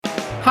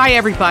Hi,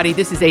 everybody.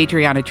 This is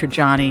Adriana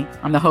Trajani.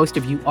 I'm the host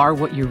of You Are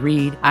What You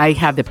Read. I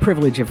have the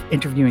privilege of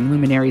interviewing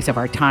luminaries of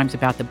our times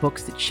about the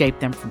books that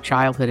shaped them from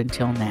childhood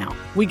until now.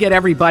 We get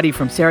everybody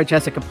from Sarah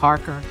Jessica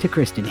Parker to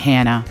Kristen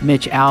Hanna,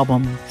 Mitch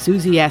Albom,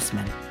 Susie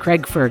Essman,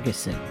 Craig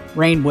Ferguson,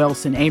 Rainn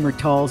Wilson, Amor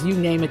Tolls, you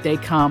name it, they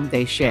come,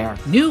 they share.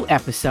 New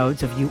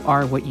episodes of You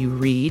Are What You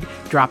Read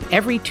drop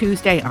every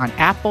Tuesday on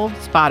Apple,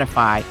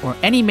 Spotify, or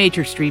any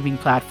major streaming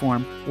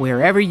platform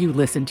wherever you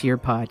listen to your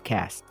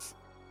podcasts.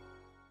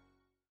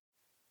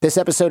 This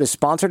episode is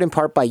sponsored in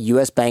part by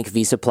U.S. Bank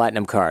Visa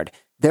Platinum Card.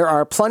 There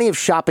are plenty of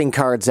shopping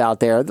cards out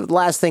there. The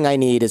last thing I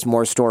need is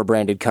more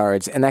store-branded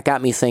cards, and that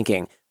got me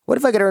thinking, what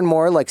if I could earn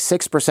more, like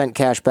 6%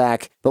 cash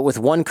back, but with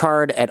one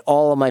card at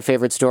all of my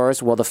favorite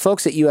stores? Well, the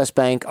folks at U.S.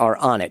 Bank are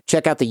on it.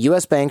 Check out the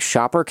U.S. Bank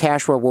Shopper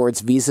Cash Rewards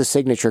Visa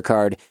Signature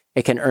Card.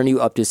 It can earn you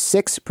up to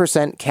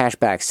 6% cash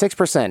back.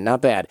 6%,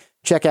 not bad.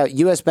 Check out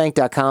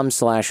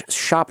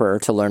usbank.com/shopper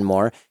to learn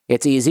more.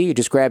 It's easy. You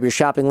just grab your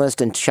shopping list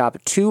and shop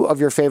 2 of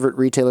your favorite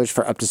retailers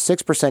for up to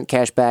 6%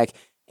 cash back,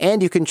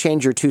 and you can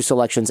change your 2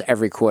 selections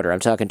every quarter.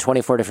 I'm talking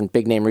 24 different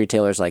big-name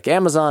retailers like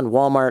Amazon,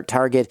 Walmart,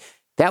 Target.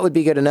 That would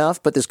be good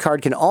enough, but this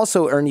card can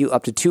also earn you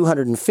up to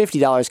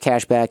 $250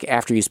 cash back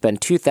after you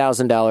spend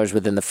 $2,000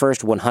 within the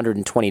first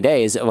 120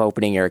 days of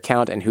opening your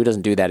account, and who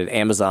doesn't do that at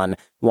Amazon,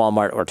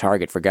 Walmart, or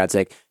Target, for God's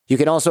sake? You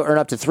can also earn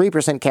up to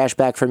 3% cash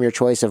back from your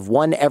choice of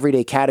one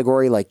everyday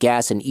category like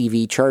gas and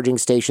EV charging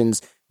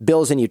stations,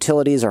 bills and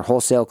utilities, or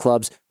wholesale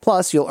clubs.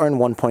 Plus, you'll earn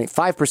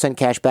 1.5%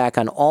 cash back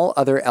on all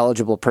other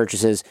eligible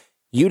purchases.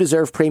 You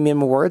deserve premium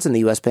rewards, and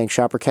the U.S. Bank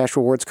Shopper Cash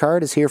Rewards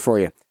card is here for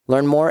you.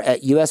 Learn more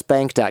at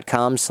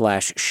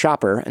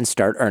usbank.com/shopper and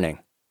start earning.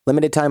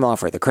 Limited time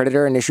offer. The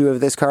creditor and issuer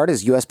of this card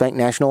is U.S. Bank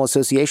National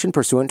Association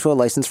pursuant to a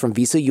license from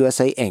Visa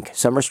USA, Inc.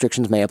 Some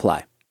restrictions may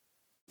apply.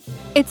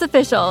 It's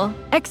official.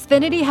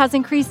 Xfinity has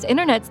increased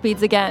internet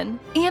speeds again,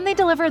 and they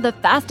deliver the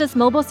fastest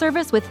mobile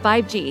service with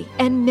 5G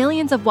and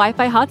millions of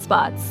Wi-Fi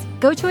hotspots.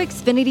 Go to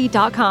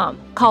Xfinity.com,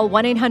 call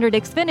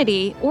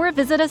 1-800-XFINITY, or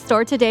visit a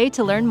store today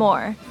to learn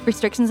more.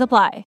 Restrictions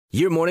apply.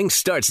 Your morning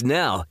starts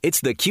now.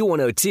 It's the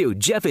Q102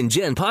 Jeff and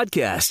Jen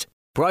podcast,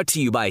 brought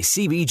to you by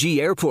CBG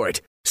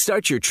Airport.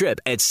 Start your trip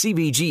at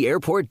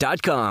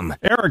CBGAirport.com.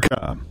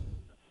 Erica.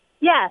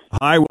 Yes.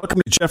 Hi,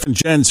 welcome to Jeff and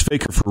Jen's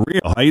Faker for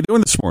Real. How you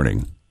doing this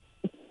morning?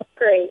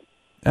 Great.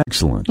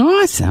 Excellent.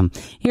 Awesome.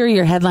 Here are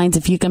your headlines.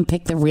 If you can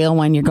pick the real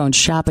one, you're going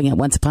shopping at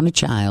Once Upon a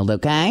Child,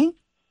 okay?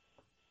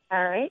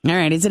 All right. All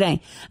right, it's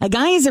today. A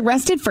guy is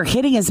arrested for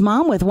hitting his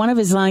mom with one of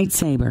his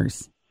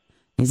lightsabers.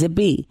 Is it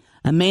B?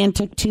 A man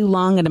took too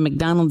long at a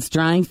McDonald's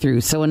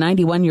drive-thru, so a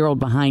 91-year-old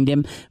behind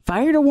him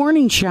fired a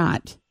warning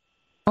shot.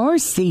 Or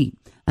C?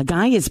 A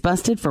guy is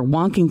busted for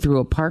walking through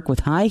a park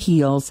with high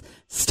heels,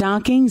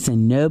 stockings,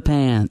 and no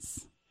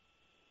pants.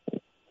 I'm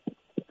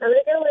going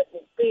to go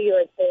with B,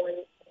 like the one.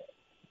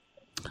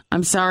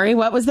 I'm sorry,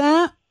 what was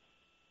that?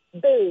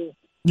 B.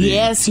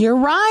 Yes, you're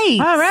right.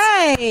 All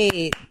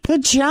right.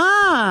 Good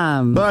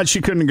job. But she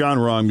couldn't have gone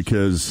wrong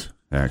because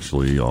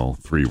actually all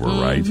 3 were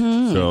right.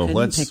 So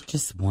Couldn't pick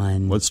just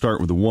one. let's start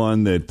with the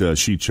one that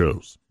she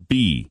chose.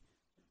 B.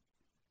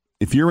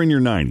 If you're in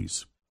your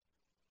 90s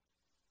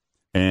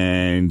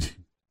and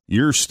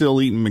you're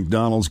still eating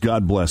McDonald's,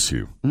 God bless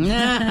you. Well,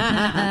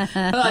 at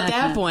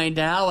that point,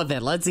 to hell with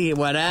it. Let's eat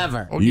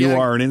whatever. You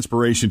are an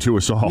inspiration to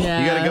us all.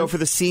 Yeah. You got to go for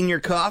the senior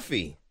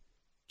coffee.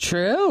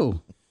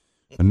 True.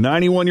 A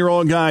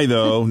 91-year-old guy,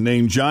 though,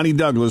 named Johnny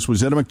Douglas,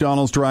 was at a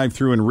McDonald's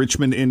drive-thru in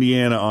Richmond,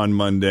 Indiana on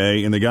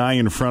Monday, and the guy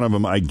in front of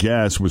him, I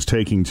guess, was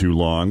taking too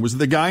long. Was it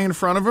the guy in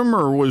front of him,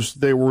 or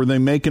were they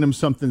making him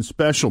something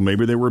special?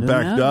 Maybe they were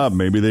backed up.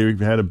 Maybe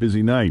they had a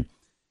busy night.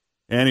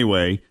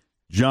 Anyway,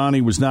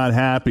 Johnny was not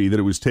happy that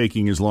it was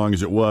taking as long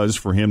as it was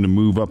for him to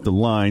move up the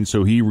line,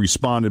 so he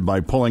responded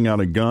by pulling out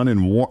a gun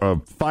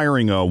and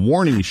firing a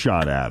warning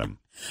shot at him.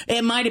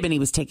 It might have been he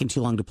was taking too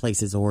long to place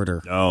his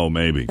order. Oh,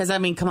 maybe. Because, I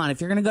mean, come on, if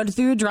you're going to go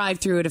through a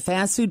drive-thru at a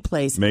fast food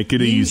place, make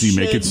it easy,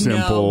 make it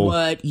simple. Know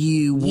what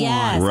you want.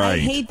 Yes, right. I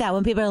hate that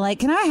when people are like,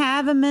 can I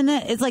have a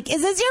minute? It's like,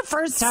 is this your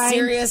first time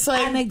Seriously?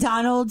 at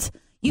McDonald's?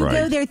 You Right.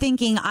 go there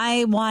thinking,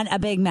 I want a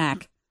Big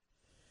Mac.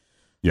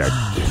 Yeah,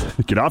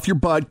 get off your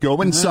butt,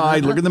 go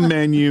inside, look at the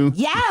menu.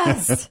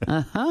 Yes.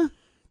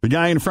 The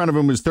guy in front of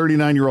him was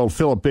 39-year-old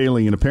Philip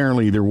Bailey, and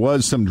apparently there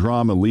was some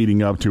drama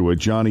leading up to it.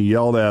 Johnny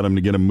yelled at him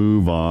to get a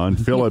move on.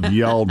 Philip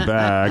yelled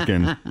back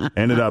and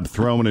ended up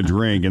throwing a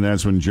drink, and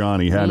that's when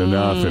Johnny had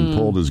enough and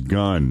pulled his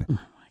gun.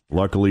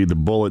 Luckily, the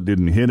bullet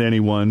didn't hit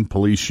anyone.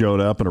 Police showed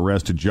up and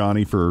arrested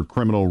Johnny for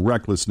criminal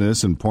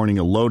recklessness and pointing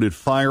a loaded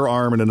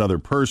firearm at another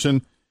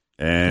person.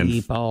 And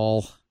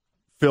People.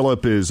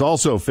 Philip is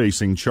also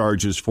facing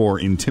charges for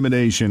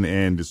intimidation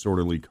and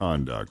disorderly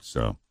conduct.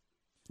 So,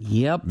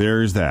 Yep.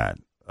 there's that.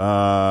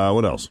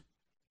 What else?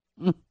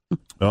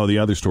 Oh, the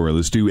other story.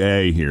 Let's do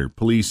A here.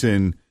 Police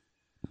in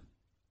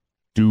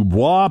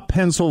Dubois,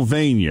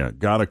 Pennsylvania,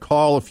 got a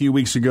call a few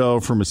weeks ago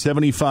from a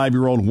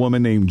 75-year-old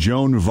woman named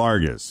Joan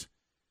Vargas.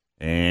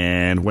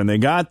 And when they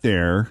got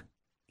there,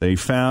 they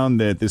found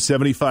that the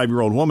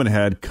 75-year-old woman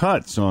had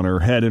cuts on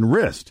her head and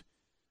wrist.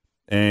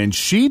 And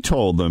she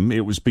told them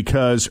it was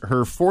because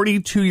her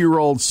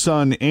 42-year-old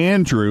son,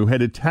 Andrew,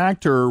 had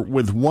attacked her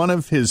with one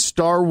of his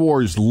Star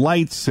Wars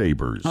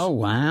lightsabers. Oh,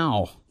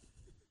 wow.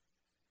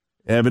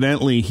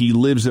 Evidently, he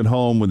lives at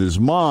home with his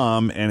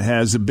mom and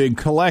has a big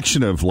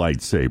collection of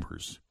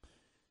lightsabers.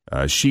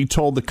 She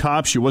told the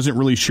cops she wasn't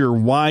really sure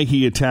why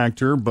he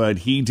attacked her, but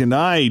he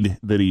denied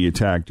that he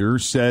attacked her,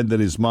 said that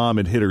his mom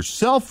had hit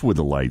herself with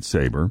a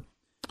lightsaber.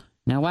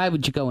 Now, why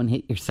would you go and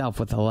hit yourself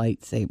with a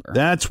lightsaber?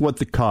 That's what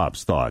the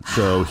cops thought.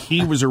 So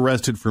he was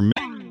arrested for...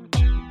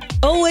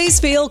 Always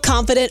feel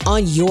confident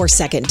on your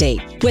second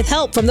date. With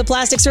help from the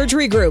Plastic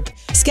Surgery Group.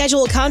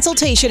 Schedule a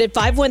consultation at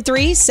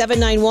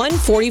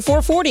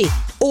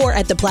 513-791-4440 or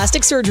at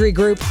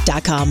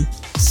theplasticsurgerygroup.com.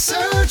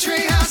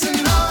 Surgery has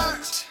an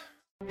art.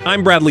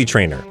 I'm Bradley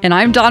Trainer. And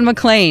I'm Don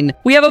McClain.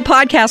 We have a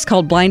podcast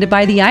called Blinded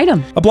by the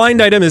Item. A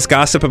blind item is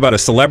gossip about a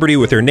celebrity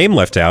with their name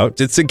left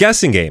out. It's a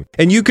guessing game,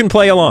 and you can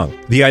play along.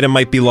 The item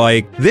might be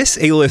like, this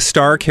A-list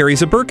star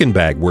carries a Birkin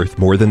bag worth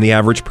more than the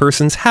average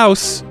person's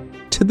house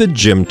to the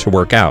gym to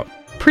work out.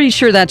 Pretty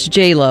sure that's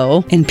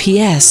J-Lo. And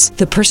P.S.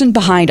 the person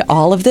behind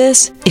all of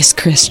this is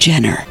Kris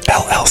Jenner,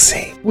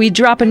 LLC. We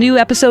drop a new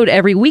episode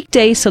every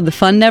weekday so the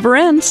fun never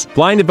ends.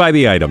 Blinded by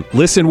the Item.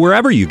 Listen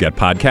wherever you get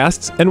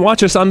podcasts and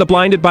watch us on the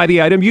Blinded by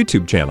the Item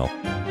YouTube channel.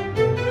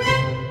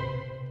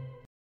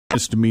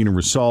 Misdemeanor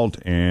assault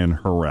and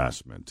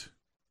harassment.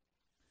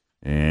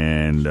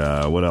 And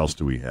what else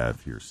do we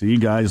have here? See,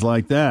 guys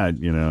like that,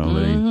 you know,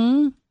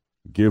 they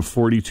give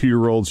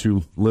 42-year-olds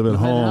who live at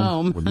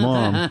home with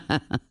mom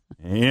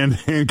and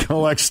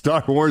collect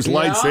Star Wars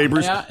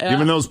lightsabers,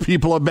 giving those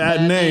people a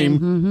bad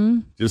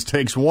name. Just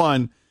takes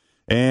one.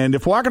 And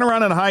if walking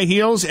around in high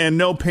heels and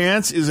no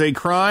pants is a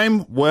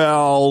crime,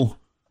 well,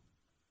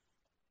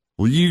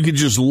 you could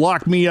just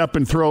lock me up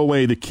and throw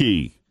away the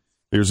key.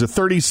 There's a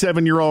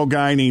 37-year-old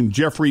guy named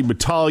Jeffrey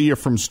Battaglia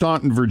from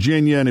Staunton,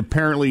 Virginia, and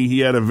apparently he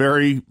had a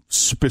very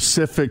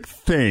specific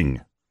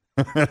thing.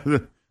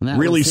 That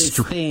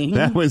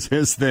was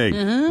his thing.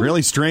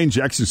 Really strange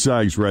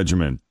exercise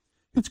regimen.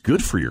 It's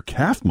good for your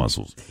calf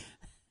muscles.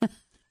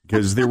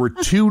 Because there were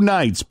 2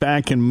 nights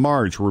back in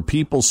March where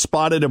people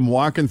spotted him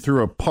walking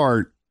through a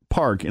park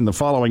in the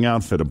following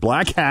outfit: a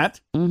black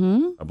hat,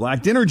 a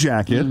black dinner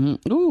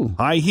jacket,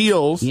 high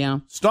heels,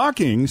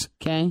 stockings,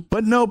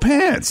 but no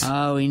pants.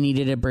 Oh, he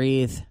needed to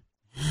breathe.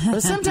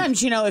 But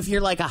sometimes, you know, if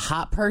you're like a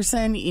hot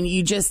person,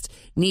 you just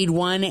need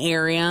one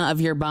area of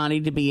your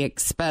body to be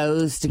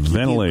exposed to keep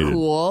you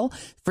cool.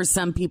 For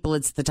some people,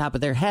 it's the top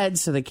of their head,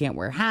 so they can't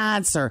wear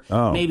hats, or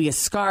maybe a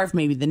scarf,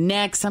 maybe the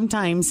neck.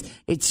 Sometimes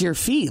it's your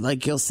feet.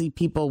 Like you'll see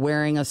people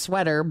wearing a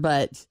sweater,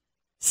 but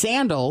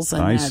sandals,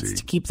 and that's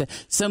to keep the.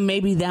 So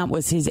maybe that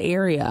was his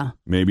area.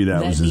 Maybe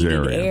that was his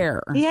area.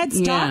 Air. He had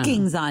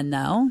stockings on,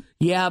 though.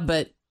 Yeah,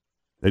 but.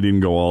 They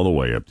didn't go all the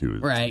way up to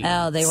it. Right.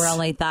 Oh, they were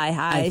only thigh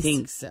highs. I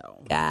think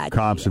so. Gotcha.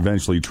 Cops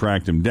eventually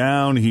tracked him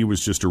down. He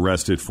was just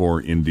arrested for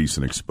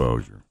indecent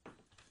exposure.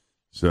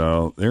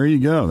 So there you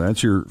go.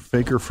 That's your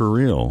Faker for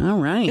Real.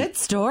 All right. Good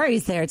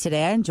stories there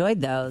today. I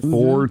enjoyed those.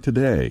 For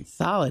today.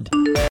 Solid.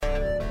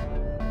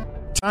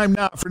 Time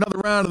now for another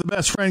round of the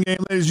Best Friend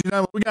Game, ladies and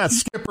gentlemen. We got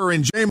Skipper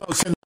and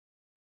J-Mos in.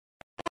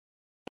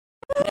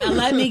 Now,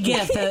 let me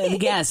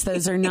guess.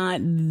 Those are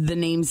not the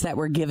names that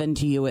were given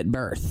to you at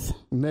birth.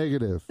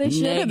 Negative. They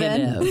should have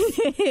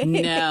been.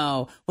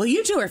 No. Well,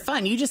 you two are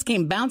fun. You just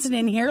came bouncing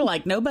in here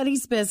like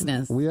nobody's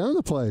business. We own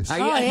the place.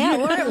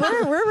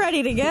 We're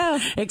ready to go.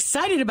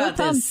 Excited about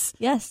this.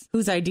 Yes.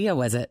 Whose idea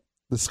was it?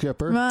 The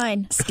Skipper.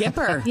 Mine.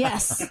 Skipper.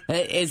 Yes.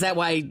 Is that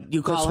why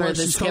you call her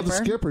the she's Skipper? Called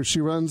the Skipper.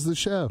 She runs the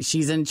show.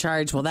 She's in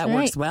charge. Well, that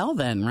works well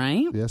then,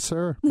 right? Yes,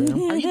 sir. Are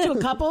you two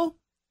a couple?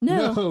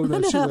 No, she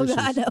wishes.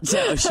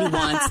 So she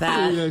wants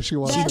that. Yeah, she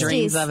wants She it.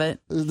 dreams of it.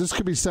 This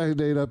could be second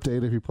date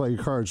update if you play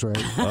your cards right.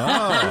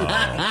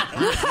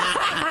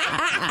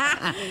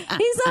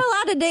 He's not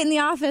allowed to date in the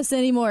office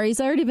anymore. He's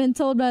already been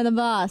told by the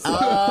boss. So you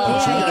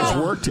guys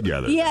work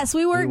together? Yes,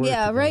 we work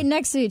together. Right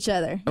next to each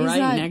other.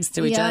 Next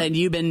to each other. And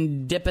you've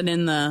been dipping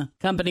in the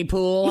company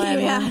pool,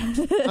 have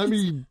you? I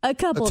mean, a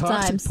couple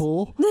times.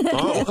 Pool.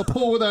 A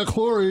pool without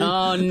chlorine.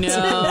 Oh,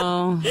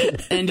 no.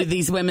 And do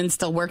these women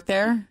still work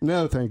there?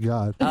 No, thank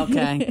God.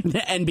 Okay.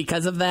 And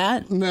because of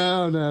that?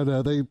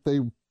 No.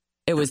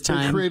 It was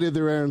time. They created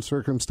their own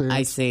circumstance.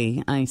 I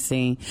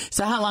see.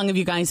 So how long have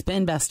you guys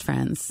been best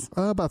friends?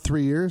 About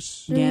 3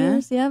 years. 3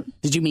 years, yep.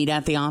 Did you meet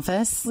at the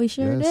office? We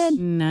sure did.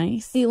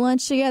 Nice. Eat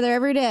lunch together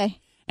every day.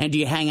 And do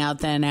you hang out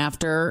then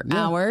after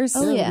hours?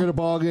 Oh, yeah. Go to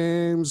ball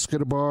games, go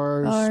to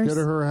bars, go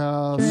to her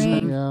house,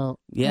 hang out.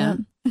 Yeah.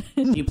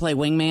 Do you play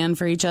wingman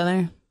for each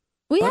other?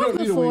 We I have don't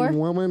need before. a wing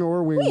woman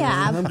or wing We man.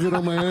 have. I'm good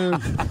on my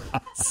own.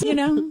 You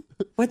know,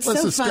 what's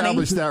Let's so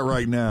establish funny that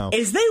right now.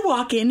 is they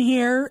walk in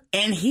here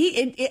and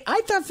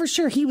I thought for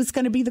sure he was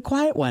going to be the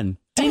quiet one.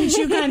 Didn't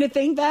you kind of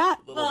think that?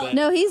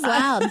 No, he's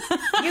loud.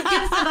 You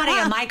give somebody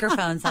a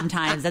microphone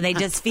sometimes, and they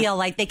just feel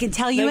like they can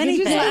tell you They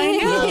can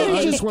anything.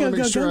 I just want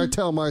to make sure go. I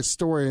tell my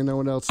story and no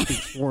one else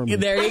speaks for me.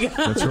 There you go.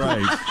 That's right.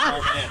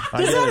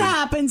 Does that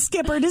happen,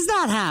 Skipper? Does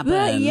that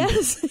happen?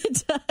 Yes,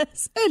 it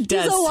does. It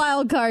does. He's a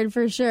wild card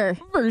for sure.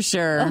 For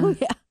sure. Oh,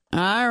 yeah.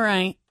 All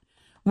right.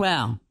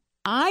 Well,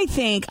 I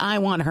think I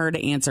want her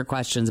to answer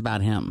questions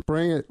about him.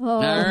 Bring it. Oh,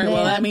 All right. man.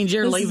 Well, that means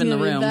you're This leaving is the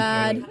gonna be room.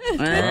 bad. All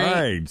All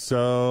right.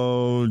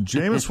 So,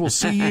 Jameis, we'll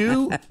see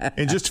you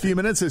in just a few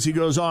minutes as he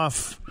goes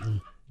off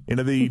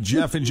into the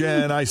Jeff and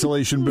Jen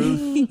isolation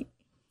booth.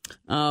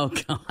 Oh,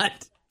 God.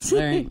 All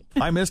right.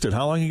 I missed it.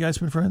 How long you guys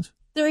been friends?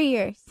 3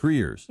 years. 3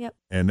 years. Yep.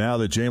 And now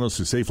that Jameis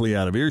is safely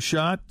out of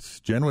earshot,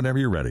 Jen, whenever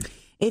you're ready.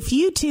 If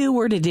you two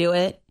were to do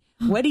it,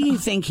 what do you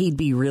think he'd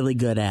be really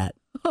good at?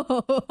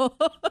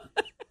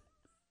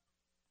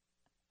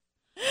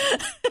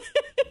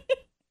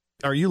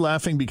 Are you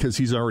laughing because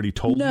he's already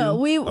told you? No,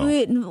 we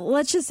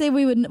let's just say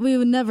we would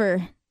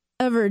never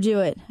ever do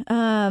it.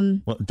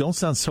 Well, don't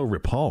sound so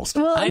repulsed.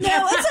 Well, no,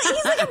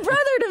 he's like a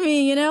brother to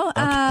me, you know.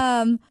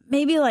 Okay.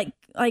 Maybe like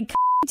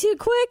too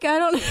quick. I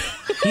don't.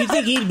 You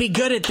think he'd be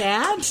good at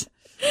that?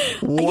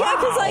 Wow. Yeah,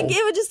 because like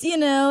it would just, you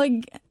know,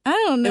 like I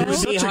don't know. It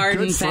would be Such a hard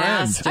good and friend.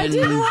 fast. I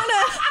didn't want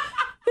to.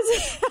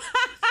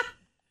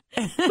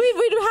 We'd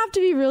have to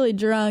be really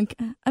drunk.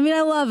 I mean,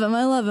 I love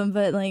him,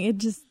 but like it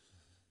just.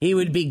 He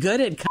would be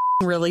good at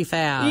really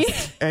fast. Yeah.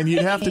 And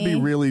you'd have to be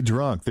really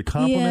drunk. The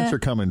compliments are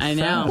coming I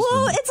know. fast.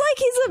 Well, it's like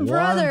he's a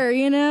brother,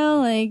 you know?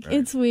 Like,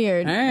 it's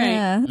weird. All right.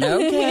 Yeah.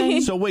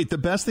 Okay. So wait, the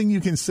best thing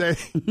you can say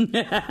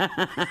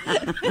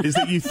is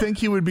that you think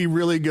he would be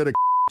really good at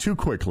too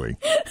quickly.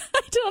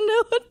 I don't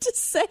know what to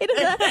say to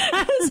that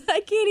because I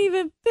can't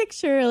even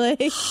picture,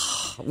 like.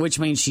 Which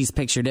means she's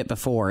pictured it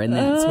before, and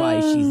that's why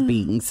she's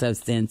being so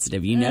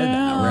sensitive. You know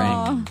that,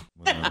 right?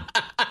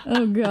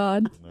 Oh,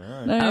 God.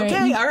 All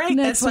right.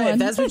 That's what, if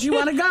that's what you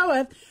want to go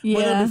with. Yeah.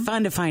 Well, it'll be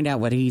fun to find out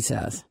what he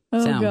says.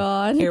 Oh, So,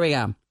 God. Here we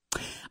go.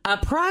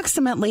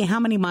 Approximately how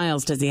many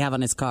miles does he have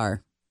on his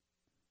car?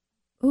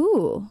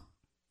 Ooh.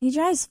 He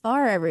drives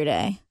far every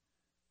day.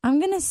 I'm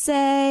going to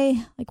say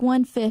like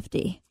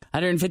 150.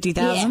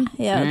 150,000?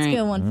 Yeah, let's All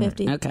go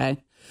 150. Okay.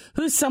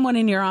 Who's someone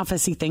in your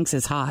office he thinks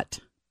is hot?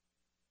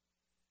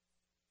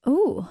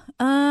 Ooh.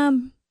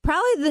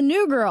 Probably the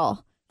new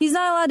girl. He's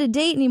not allowed to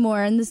date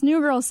anymore, and this new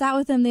girl sat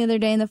with him the other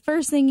day, and the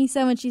first thing he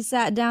said when she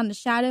sat down to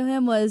shadow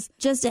him was,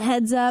 just a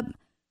heads up,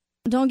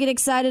 don't get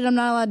excited, I'm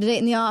not allowed to date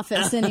in the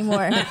office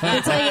anymore.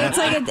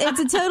 It's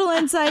a total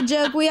inside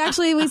joke. We said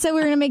we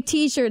were going to make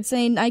t-shirts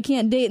saying I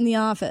can't date in the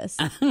office.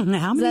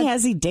 How many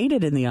has he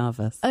dated in the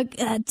office?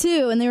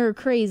 2, and they were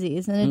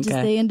crazies, and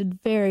they ended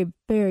very,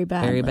 very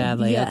badly. Very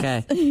badly,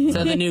 Yes. okay.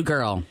 So the new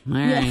girl. All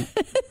right.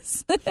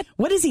 Yes.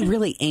 What is he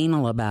really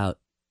anal about?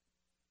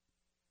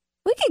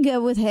 We could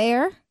go with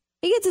hair.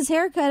 He gets his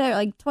hair cut out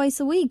like twice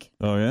a week.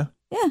 Oh, yeah?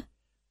 Yeah.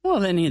 Well,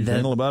 then He's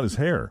anal about his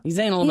hair. He's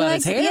anal about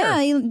his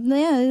hair. Yeah,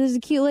 there's a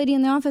cute lady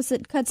in the office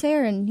that cuts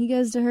hair, and he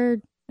goes to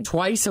her.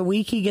 Twice a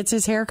week he gets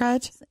his hair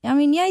cut? I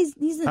mean, yeah,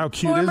 he's How a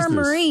cute is former this?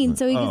 Marine,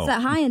 so he Oh. gets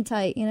that high and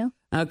tight, you know?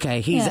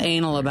 Okay, he's Yeah.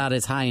 anal about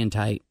his high and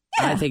tight.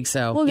 Yeah. I think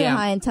so. We'll go yeah.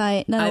 high and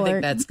tight. I That'll think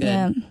work. that's good.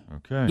 Yeah.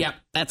 Okay. Yep,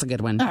 that's a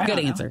good one. Good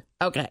answer.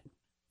 Okay.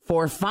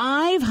 For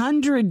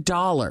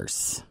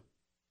 $500,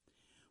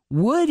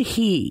 would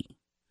he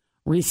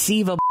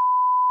receive a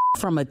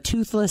from a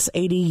toothless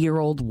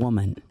 80-year-old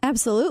woman?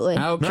 Absolutely.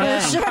 Okay.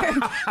 For sure.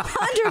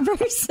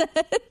 100%.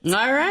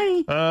 All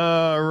right.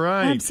 All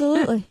right.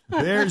 Absolutely.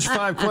 There's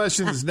 5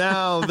 questions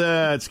now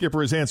that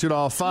Skipper has answered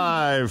all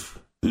 5.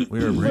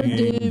 We are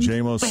bringing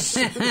Jamos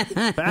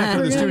back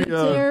to the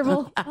studio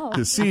Terrible.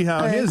 to see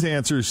how his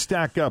answers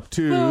stack up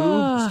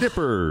to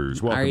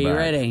Skipper's. Welcome Are you back.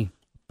 ready?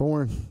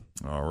 Born.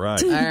 All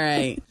right. All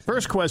right.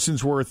 First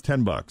question's worth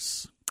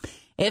 $10.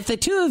 If the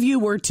two of you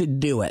were to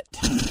do it,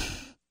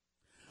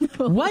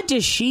 what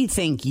does she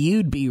think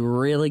you'd be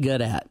really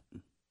good at?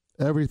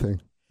 Everything.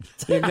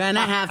 You're going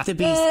to have to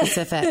be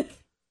specific.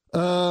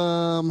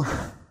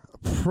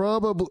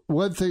 Probably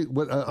one thing.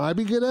 What I'd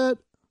be good at?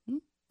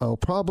 Oh,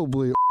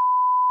 probably.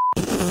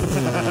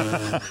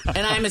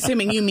 And I'm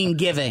assuming you mean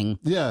giving.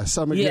 Yes,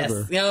 I'm a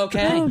giver.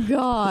 Okay. Oh,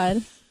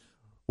 God.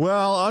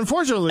 Well,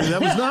 unfortunately,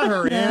 that was not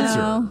her No.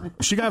 answer.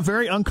 She got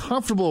very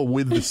uncomfortable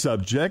with the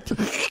subject.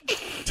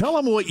 Tell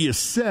him what you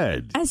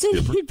said. I said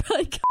you'd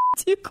probably come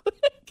too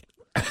quick.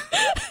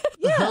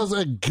 How's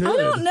that good? I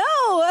don't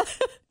know.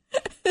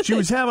 She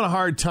was having a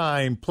hard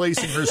time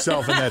placing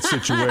herself in that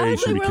situation. I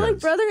was like, we're like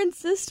because, brother and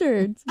sister.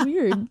 It's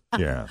weird.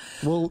 yeah,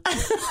 Well,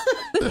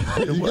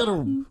 you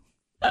gotta.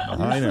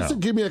 I You're supposed to know.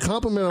 give me a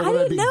compliment on I what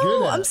I'd didn't be good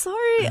know. at. I'm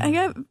sorry. I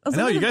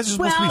know, you guys are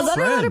supposed to be I was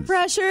under a lot of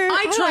friends. pressure.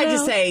 I don't tried to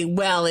know. say,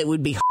 well, it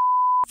would be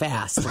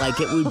fast. Like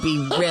it would be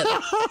real.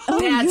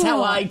 That's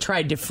how I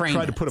tried to frame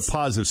Tried it. to put a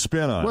positive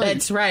spin on it. Right.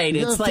 That's right.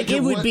 You It's gotta like think it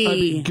of would what I'd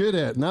be. good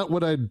at, not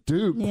what I'd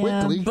do Yeah.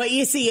 quickly. But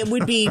you see, it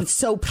would be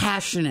so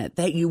passionate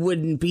that you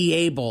wouldn't be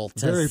able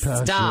to Very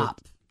passionate. stop.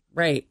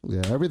 Right.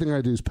 Yeah, everything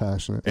I do is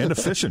passionate. And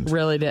efficient.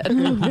 Really did.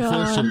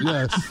 Efficient,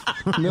 yes.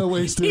 No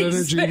wasted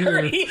energy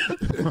here.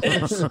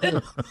 It's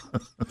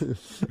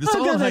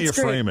all how you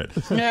frame it.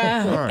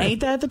 Yeah. All right.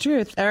 Ain't that the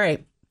truth? All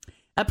right.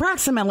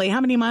 Approximately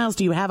how many miles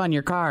do you have on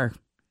your car?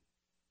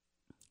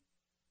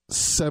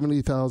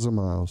 70,000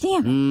 miles.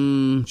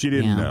 Damn. She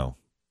didn't know.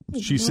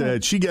 She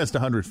said she guessed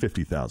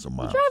 150,000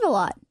 miles. Drive a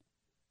lot.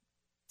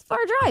 It's a far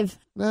drive.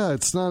 No,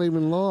 it's not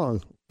even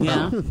long.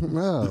 Yeah.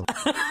 No.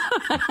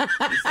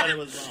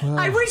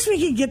 I wish we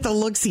could get the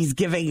looks he's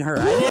giving her.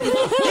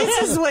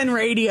 This is when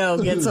radio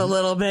gets a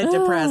little bit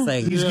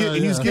depressing.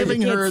 He's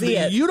giving her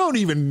the, you don't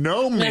even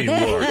know me,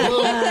 Lord.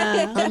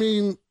 Well, I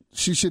mean,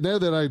 she should know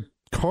that I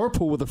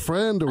carpool with a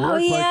friend to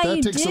work. Like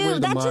that takes away the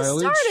that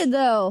mileage. just started,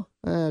 though.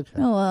 Okay.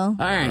 Oh, well.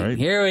 All right,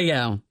 here we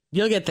go.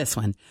 You'll get this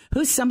one.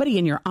 Who's somebody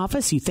in your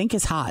office you think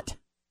is hot?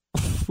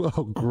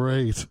 Oh,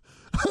 great.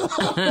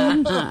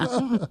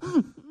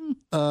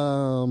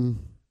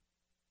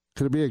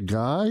 Could it be a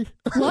guy?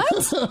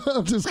 What?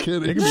 I'm just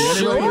kidding. It could be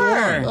anybody you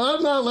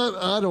want.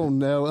 I don't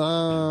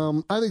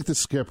know. I think the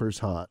skipper's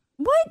hot.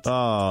 What?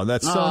 Oh,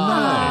 that's so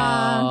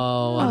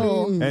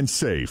nice. And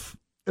safe.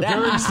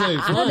 Very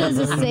safe. That is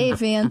a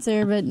safe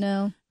answer, but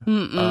no.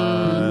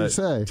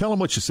 Say. Tell him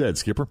what you said,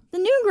 Skipper. The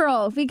new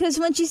girl, because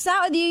when she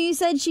sat with you, you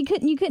said you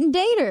couldn't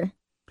date her.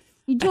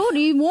 You told her,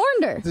 you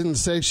warned her. Didn't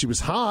say she was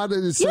hot. I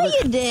just Yeah,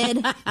 said you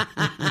did.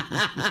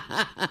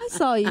 I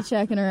saw you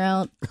checking her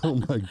out. Oh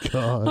my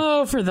God.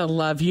 Oh, for the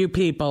love, you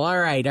people. All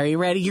right, are you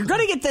ready? You're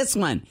going to get this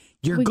one.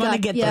 You're going to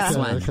get this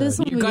one. Okay. This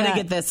one You're going to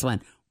get this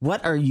one.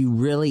 What are you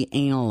really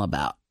anal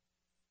about?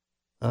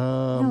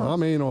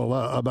 I'm anal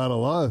about a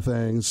lot of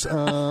things.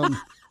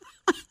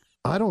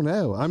 I don't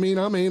know. I mean,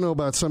 I'm anal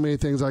about so many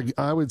things.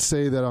 I would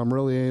say that I'm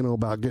really anal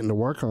about getting to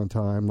work on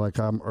time, like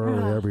I'm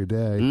early every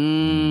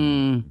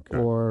day.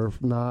 Or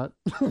not.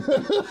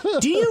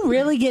 Do you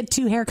really get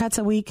 2 haircuts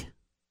a week?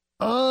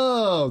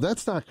 Oh,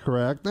 that's not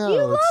correct. No,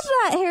 You love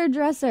that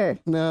hairdresser.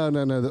 No.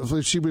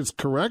 If she was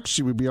correct,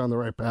 she would be on the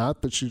right path,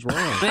 but she's wrong.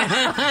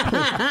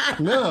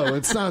 No,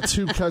 it's not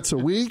 2 cuts a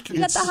week. You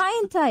got the high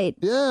and tight.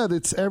 Yeah,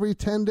 it's every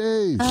 10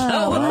 days.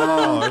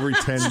 Oh, every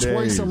 10 days.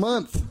 Twice a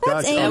month.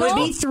 That's That anal. would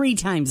be 3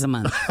 times a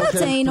month.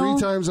 That's anal.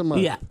 3 times a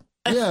month. Yeah.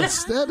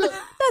 Yes.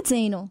 That's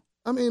anal.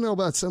 I'm anal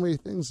about so many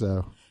things,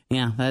 though.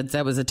 Yeah,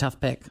 that was a tough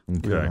pick.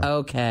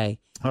 Okay.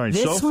 All right,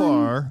 This so one-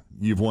 far,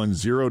 you've won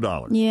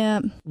 $0. Yeah,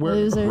 We're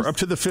losers. up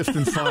to the 5th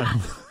and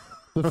final.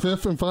 The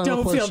 5th and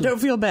final question. Don't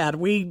feel bad.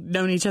 We've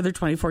known each other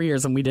 24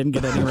 years and we didn't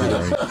get any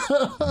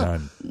right.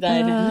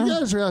 None. You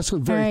guys are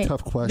asking very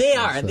tough questions. They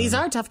are. so. These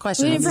are tough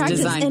questions. We didn't practice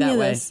designed any that of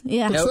way. this.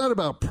 Yeah. It's not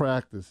about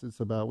practice. It's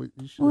about you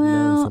should have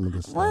known some of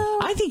this stuff. Well,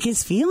 I think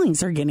his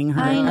feelings are getting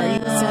hurt. I know. Are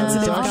you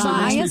sensitive? It I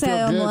actually guess makes me I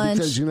feel owe good lunch.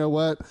 because you know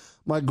what?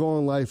 My goal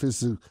in life is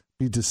to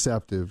be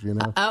deceptive, you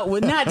know?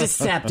 Well, not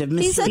deceptive.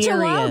 He's Mysterious. such a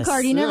wild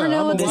card. You never Yeah, know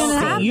I'm a what's wild going to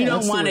card. happen. You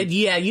don't want to.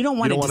 Yeah, you don't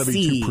want You to don't want to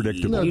be deceive. too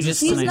predictable. No, You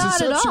just He's not at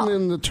deception all.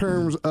 in the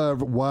terms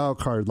of wild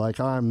card. Like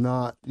I'm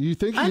not. You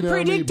think you know me, but you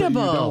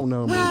unpredictable. don't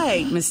know me.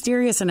 Right,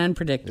 mysterious and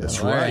unpredictable. That's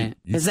All right.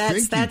 You because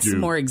think that's you do.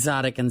 more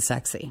exotic and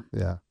sexy.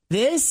 Yeah.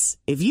 This,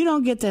 if you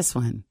don't get this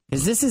one,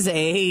 because this is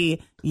a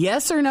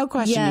yes or no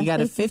question. Yeah, You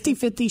got a it's-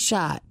 50-50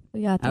 shot.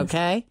 We got this.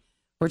 Okay,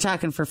 we're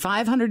talking for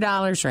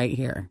 $500 right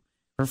here.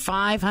 For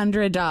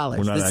 $500,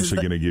 We're not actually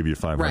going to give you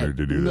 $500 Right. to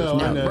do this. No,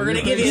 I know. we're going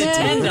to give you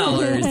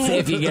 $10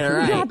 if you get it We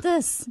right. got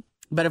this.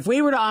 But if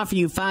we were to offer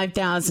you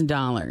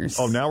 $5,000,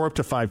 Oh, now we're up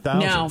to 5,000.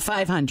 no,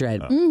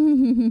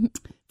 $500.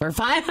 For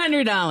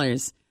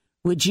 $500,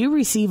 would you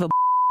receive a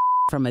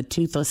from a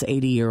toothless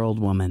 80-year-old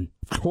woman?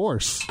 Of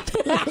course.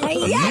 Yes,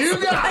 You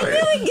got I it.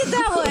 knew he'd get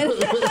that one.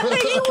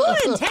 He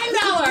would.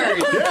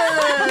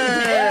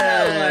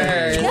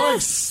 $10.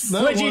 Twice.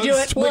 Not Would you do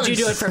once, it? Would you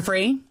do twice. it for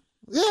free?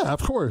 Yeah,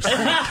 of course.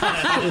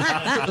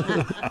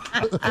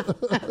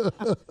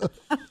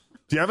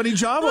 Do you have any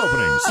job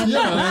openings? Yeah,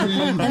 I mean,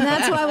 And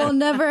that's why we'll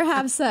never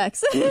have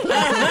sex. All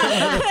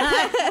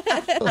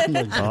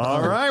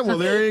right, well,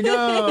 there you go.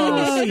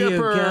 Oh, you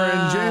Skipper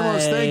and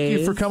Jamos, thank you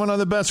guys. for coming on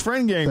the Best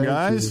Friend Game,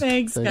 guys.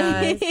 Thanks, Thank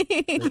guys.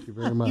 Thank you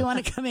very much. You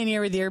want to come in here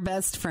with your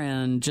best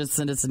friend, just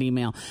send us an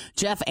email.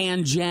 Jeff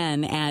and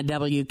Jen at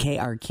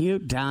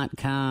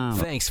WKRQ.com.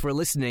 Thanks for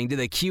listening to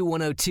the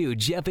Q102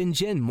 Jeff and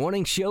Jen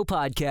Morning Show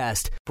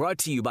podcast, brought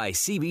to you by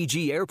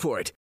CBG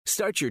Airport.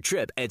 Start your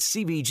trip at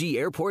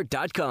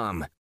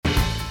CBGAirport.com.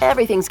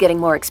 Everything's getting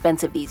more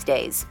expensive these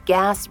days.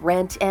 Gas,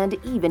 rent, and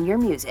even your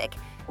music.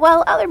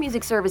 While other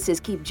music services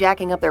keep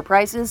jacking up their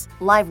prices,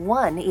 Live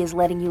One is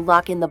letting you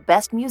lock in the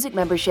best music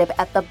membership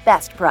at the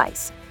best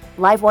price.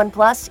 Live One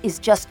Plus is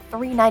just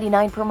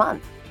 $3.99 per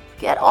month.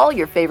 Get all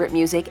your favorite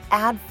music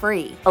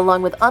ad-free,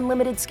 along with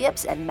unlimited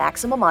skips and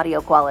maximum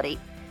audio quality.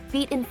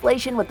 Beat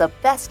inflation with the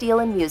best deal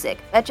in music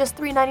at just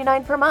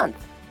 $3.99 per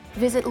month.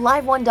 Visit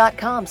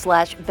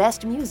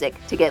liveone.com/bestmusic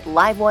to get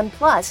Live One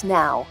Plus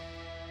now.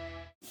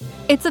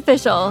 It's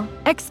official.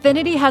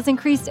 Xfinity has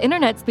increased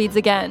internet speeds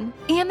again,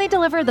 and they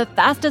deliver the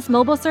fastest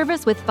mobile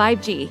service with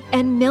 5G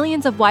and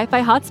millions of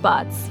Wi-Fi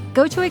hotspots.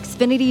 Go to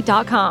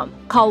Xfinity.com,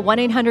 call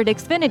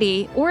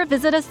 1-800-XFINITY, or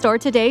visit a store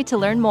today to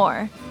learn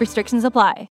more. Restrictions apply.